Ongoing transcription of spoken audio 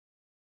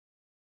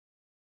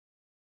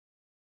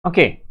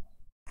Okay,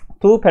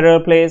 two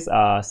parallel plates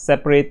are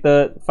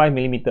separated 5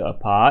 mm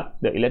apart.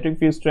 The electric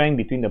field strength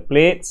between the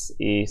plates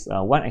is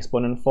 1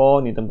 exponent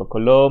 4 Newton per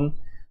coulomb.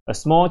 A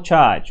small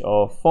charge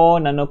of 4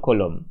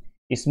 nanocoulomb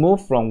is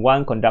moved from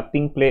one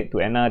conducting plate to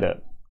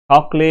another.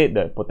 Calculate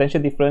the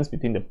potential difference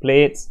between the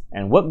plates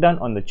and work done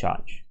on the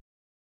charge.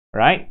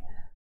 Right?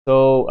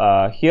 So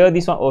here,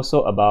 this one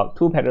also about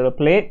two parallel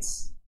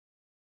plates.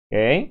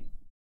 Okay.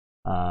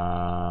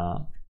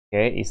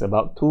 Okay, it's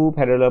about two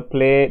parallel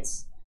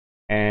plates,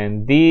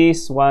 and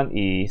this one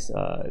is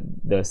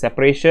the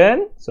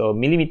separation. So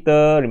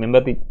millimeter,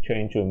 remember to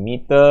change to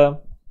meter.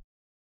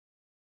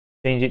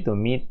 Change it to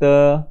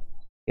meter.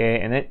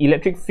 Okay, and then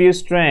electric field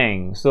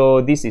strength.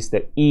 So this is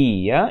the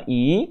E, yeah,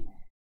 E.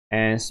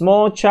 And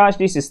small charge,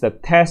 this is the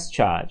test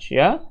charge,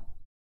 yeah.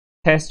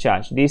 Test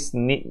charge. This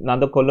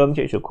nanocoulomb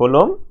change to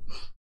coulomb.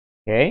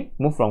 Okay,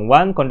 move from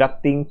one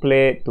conducting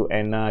plate to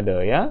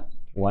another, yeah.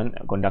 One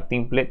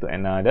conducting plate to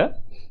another.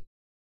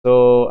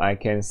 So I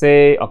can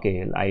say,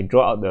 okay, I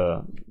draw out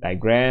the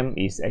diagram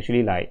is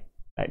actually like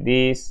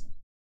this.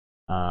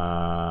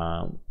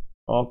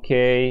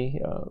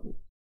 Okay,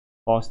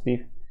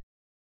 positive.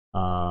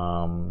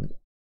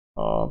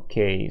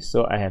 Okay,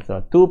 so I have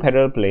two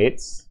parallel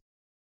plates.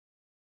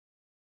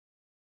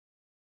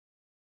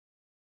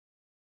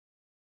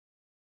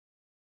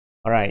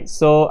 All right,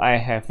 so I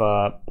have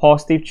a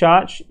positive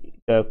charge.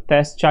 The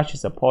test charge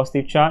is a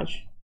positive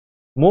charge.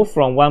 Move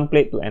from one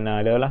plate to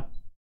another lah.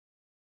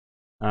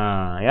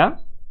 Yeah.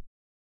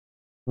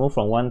 Move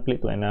from one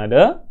plate to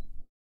another.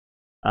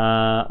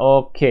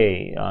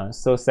 Okay.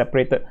 So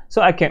separated.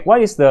 So I can. What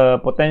is the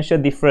potential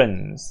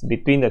difference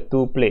between the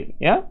two plates?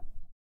 Yeah.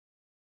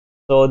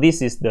 So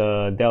this is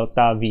the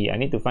delta V. I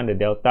need to find the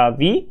delta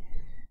V.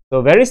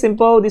 So very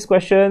simple. These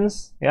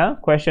questions. Yeah.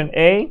 Question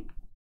A.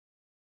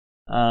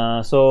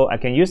 So I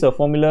can use the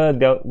formula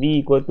V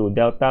equal to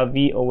delta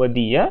V over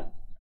D, yeah,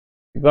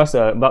 because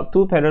about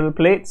two parallel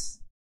plates.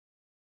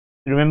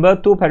 Remember,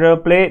 two parallel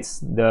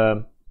plates,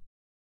 the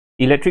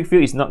electric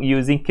field is not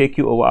using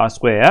KQ over R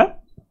square, yeah?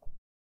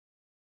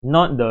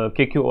 Not the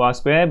KQ over R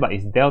square, but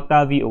it's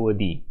delta V over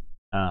D.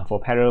 For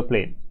parallel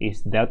plate,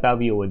 it's delta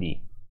V over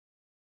D.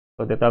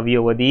 So delta V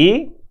over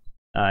D,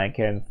 I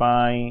can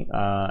find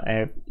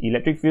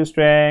electric field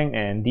strength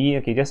and D.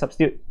 Okay, just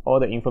substitute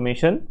all the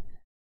information.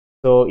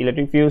 So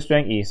electric field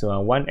strength is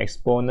 1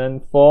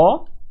 exponent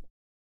 4,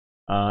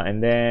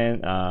 and then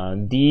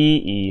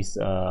D is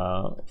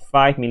 5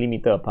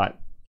 mm apart.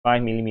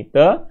 5 mm.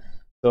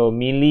 So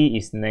milli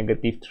is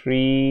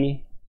 -3.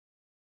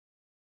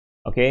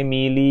 Okay,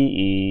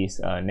 milli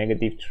is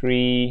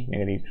 -3,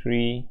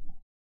 -3.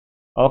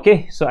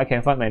 Okay, so I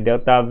can find my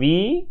delta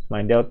V.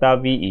 My delta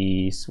V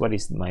is, what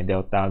is my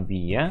delta V?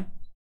 Yeah.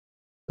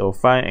 So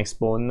 5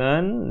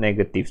 exponent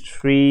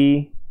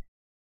 -3.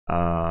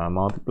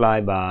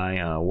 Multiply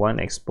by 1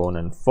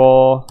 exponent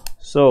 4.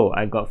 So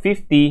I got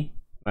 50.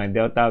 My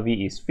delta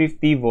V is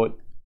 50 volt.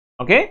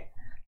 Okay,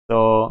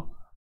 so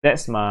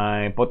that's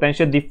my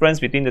potential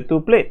difference between the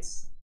two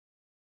plates.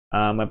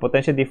 My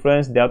potential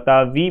difference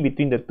delta V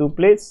between the two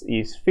plates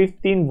is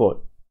 15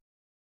 volt.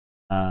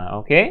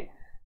 Okay,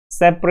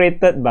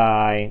 separated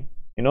by,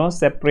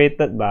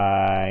 separated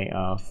by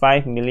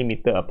 5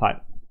 mm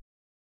apart.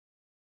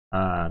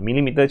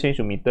 Millimeter change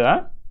to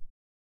meter.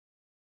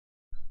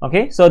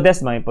 Okay, so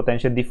that's my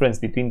potential difference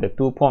between the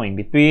two points,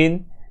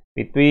 between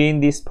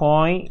this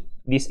point,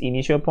 this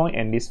initial point,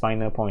 and this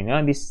final point.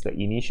 This is the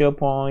initial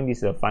point,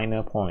 this is the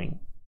final point.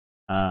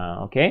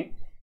 Okay,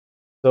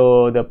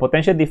 so the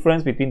potential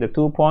difference between the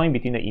 2 points,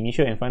 between the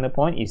initial and final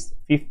point, is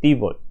 50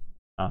 volt.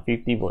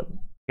 50 volt.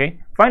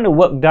 Okay, find the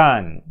work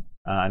done.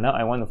 Now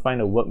I want to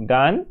find the work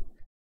done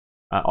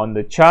on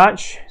the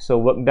charge. So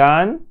work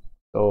done.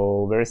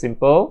 So very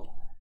simple.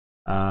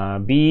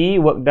 B,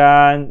 work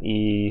done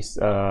is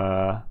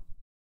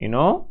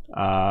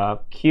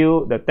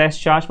Q, the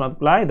test charge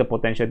multiply the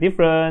potential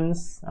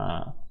difference.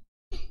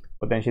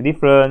 Potential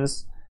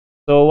difference.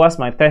 So what's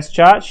my test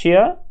charge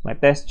here? My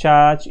test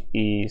charge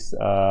is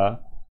 4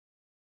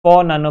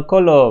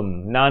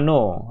 nanocoulomb.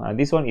 Nano.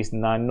 This one is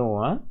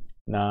nano.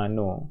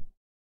 Nano.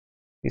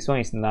 This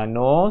one is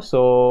nano.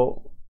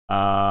 So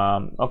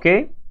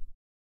okay.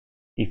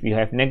 If you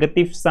have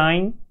negative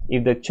sign,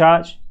 if the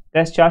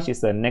test charge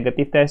is a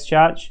negative test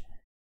charge,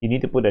 you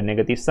need to put a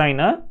negative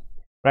sign.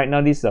 Right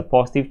now this is a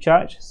positive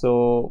charge,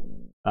 so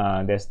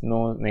there's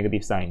no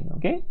negative sign.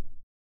 Okay.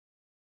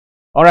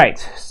 All right.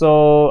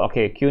 So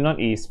okay, Q0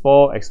 is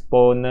 4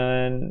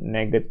 exponent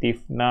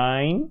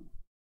 -9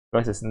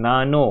 versus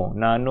nano.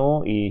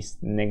 Nano is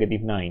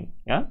 -9.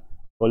 Yeah.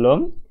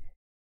 Coulomb.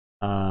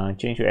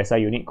 Change to SI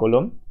unit,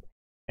 coulomb.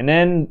 And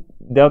then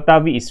delta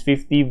V is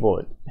 50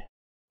 volt.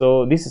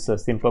 So this is a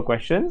simple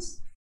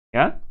questions.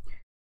 Yeah.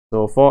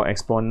 So 4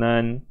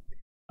 exponent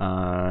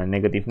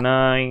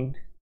 -9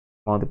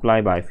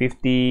 multiply by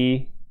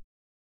 50.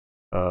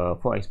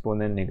 4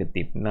 exponent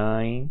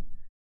 -9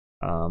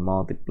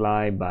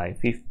 multiply by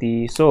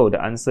 50. So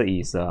the answer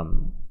is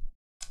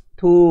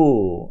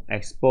 2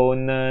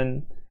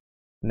 exponent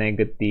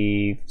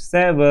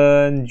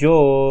 -7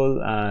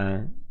 joule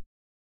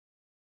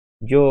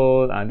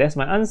joule. That's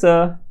my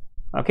answer.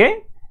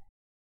 Okay.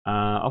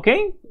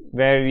 Okay,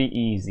 very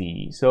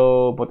easy.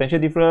 So potential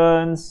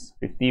difference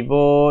 50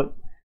 volt.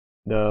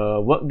 The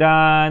work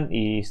done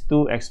is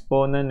 2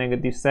 exponent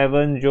negative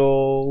 7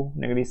 joule,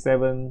 negative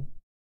 7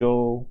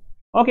 joule.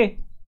 Okay,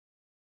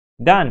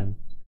 done.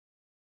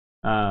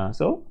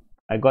 So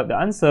I got the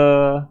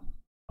answer.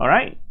 All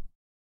right,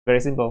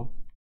 very simple.